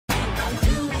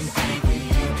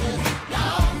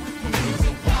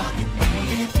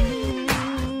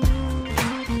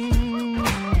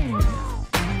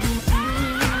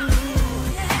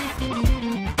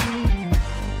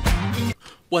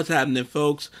What's happening,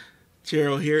 folks?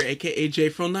 Gerald here, aka J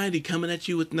from 90, coming at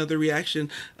you with another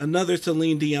reaction, another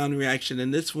Celine Dion reaction.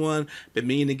 And this one, been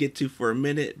meaning to get to for a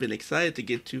minute, been excited to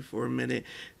get to for a minute.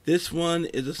 This one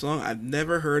is a song I've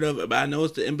never heard of, but I know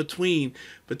it's the in-between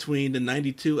between the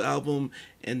 92 album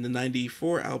and the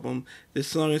 94 album. This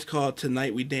song is called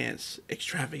Tonight We Dance,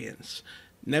 Extravagance.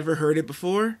 Never heard it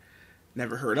before,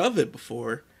 never heard of it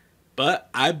before, but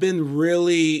I've been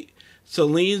really,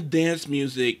 Celine's dance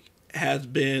music has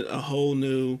been a whole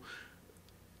new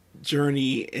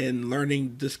journey and learning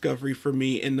discovery for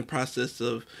me in the process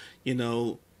of, you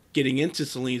know, getting into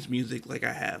Celine's music like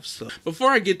I have. So before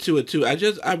I get to it too,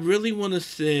 I really want to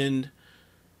send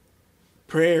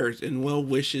prayers and well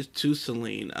wishes to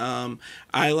Celine. I'm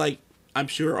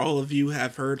sure all of you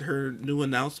have heard her new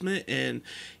announcement, and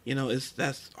you know,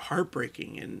 that's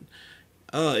heartbreaking, and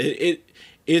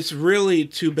it's really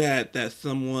too bad that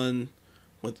someone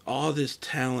with all this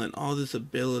talent, all this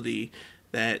ability,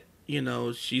 that, you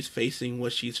know, she's facing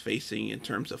what she's facing in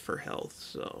terms of her health.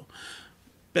 So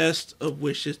best of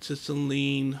wishes to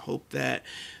Celine. Hope that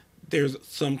there's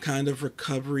some kind of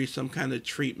recovery, some kind of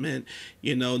treatment,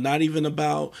 you know, not even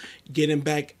about getting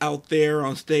back out there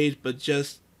on stage, but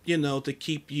just, you know, to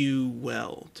keep you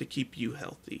well, to keep you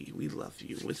healthy. We love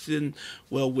you. We send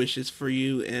well wishes for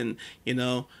you, and, you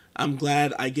know, I'm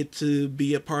glad I get to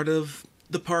be a part of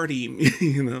the party,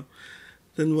 you know,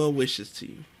 send well wishes to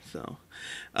you. So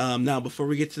now, before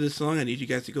we get to this song, I need you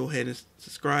guys to go ahead and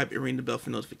subscribe and ring the bell for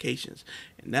notifications.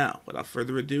 And now, without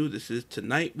further ado, this is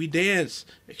Tonight We Dance,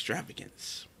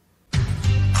 Extravagance.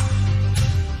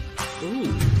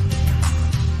 Ooh.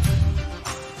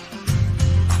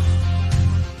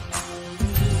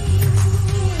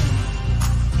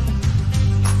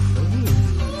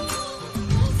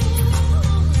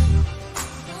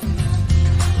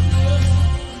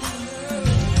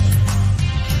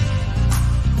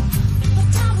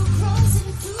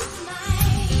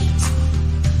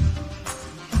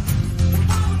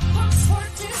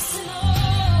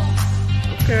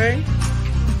 Okay.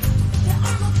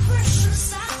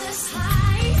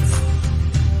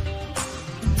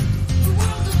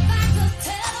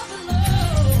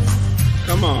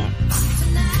 Come on.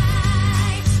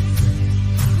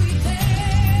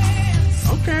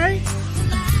 Okay.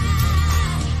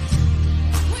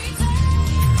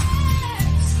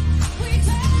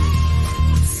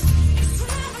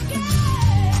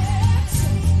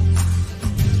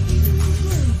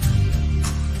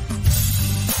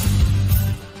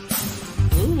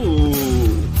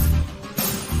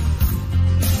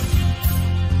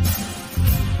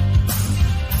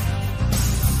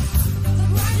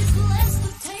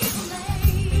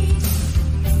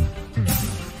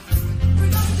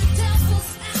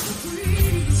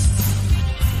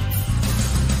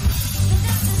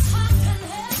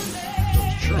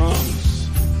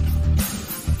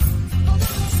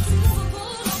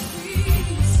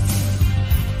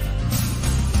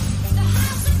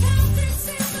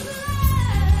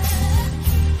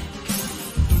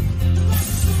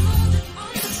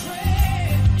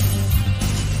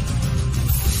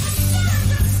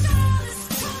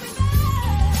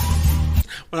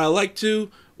 What I like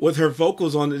too with her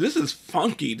vocals on it, this is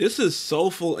funky. This is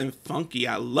soulful and funky.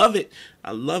 I love it.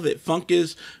 I love it. Funk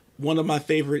is one of my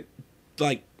favorite,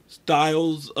 like,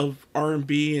 styles of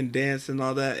R&B and dance and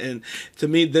all that. And to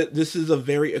me, this is a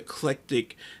very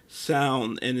eclectic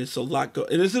sound, and it's a lot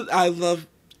I love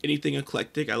anything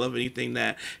eclectic. I love anything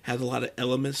that has a lot of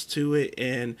elements to it,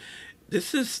 and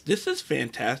this is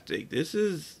fantastic. This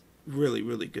is really,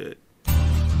 really good.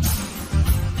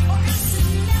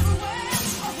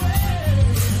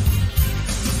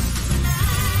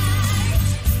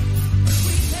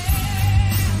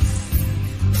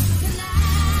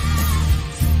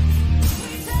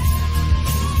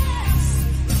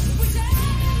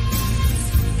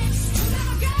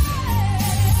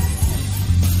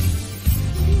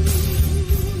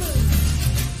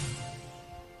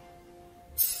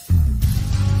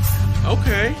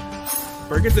 Okay,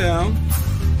 break it down.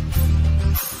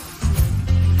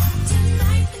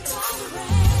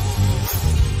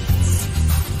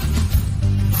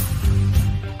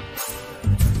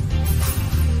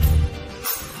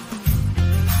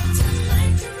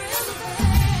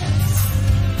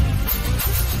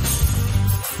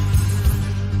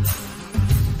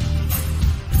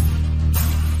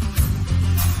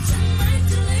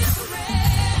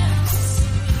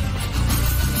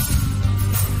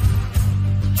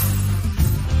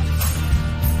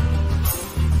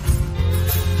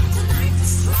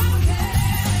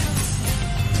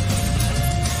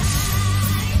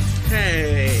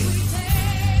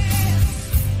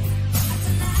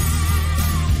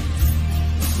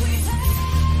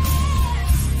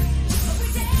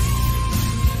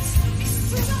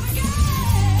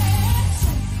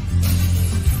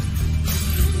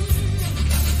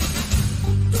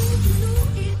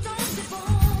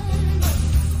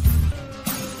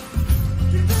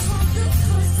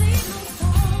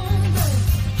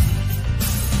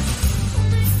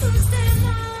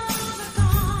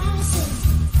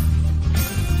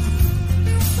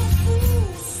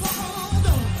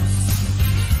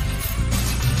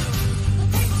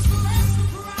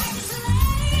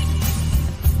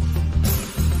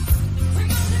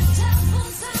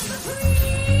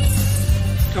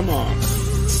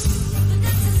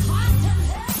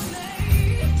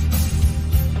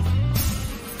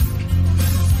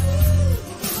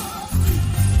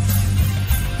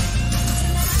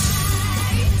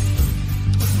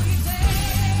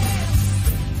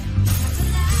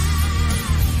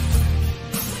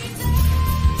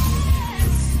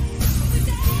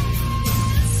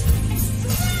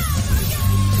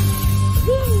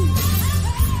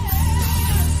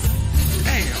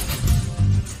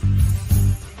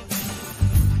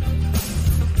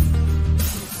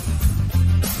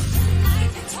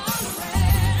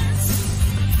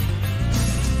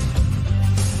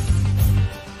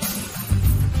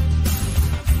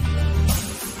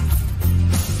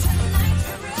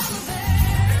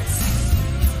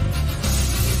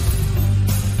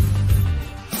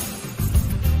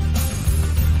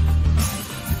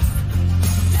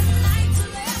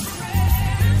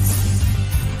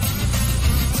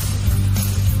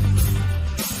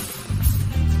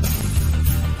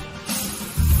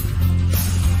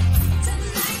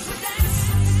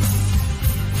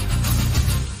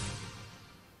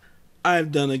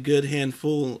 I've done a good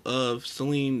handful of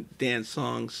Celine dance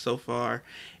songs so far,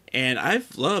 and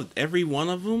I've loved every one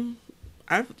of them.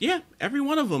 Every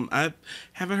one of them. I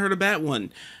haven't heard a bad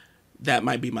one. That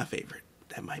might be my favorite.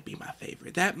 That might be my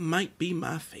favorite. That might be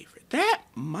my favorite. That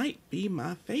might be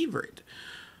my favorite.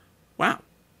 Wow,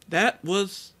 that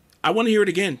was. I want to hear it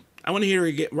again. I want to hear it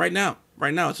again right now.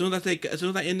 Right now, as soon as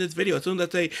I end this video, as soon as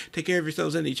I say take care of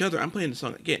yourselves and each other, I'm playing the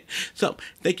song again. So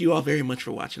thank you all very much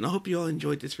for watching. I hope you all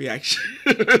enjoyed this reaction.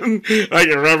 I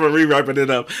can remember re-wrapping it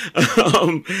up.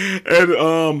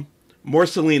 And more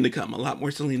Celine to come. A lot more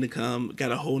Celine to come.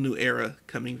 Got a whole new era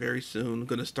coming very soon. I'm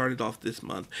going to start it off this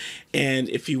month. And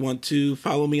if you want to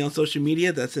follow me on social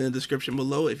media, that's in the description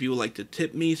below. If you would like to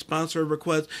tip me, sponsor a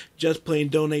request, just plain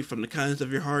donate from the kindness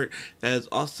of your heart, that is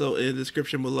also in the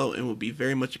description below and will be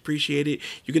very much appreciated.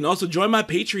 You can also join my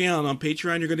Patreon. On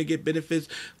Patreon, you're going to get benefits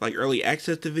like early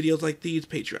access to videos like these,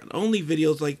 Patreon only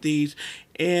videos like these,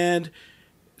 and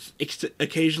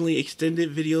occasionally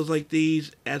extended videos like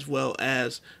these, as well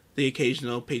as the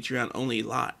occasional Patreon only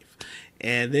live.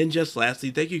 And then just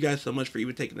lastly, thank you guys so much for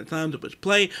even taking the time to push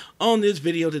play on this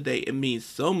video today. It means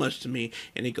so much to me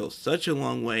and it goes such a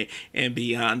long way. And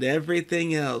beyond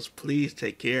everything else, please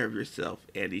take care of yourself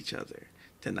and each other.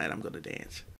 Tonight I'm going to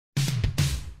dance.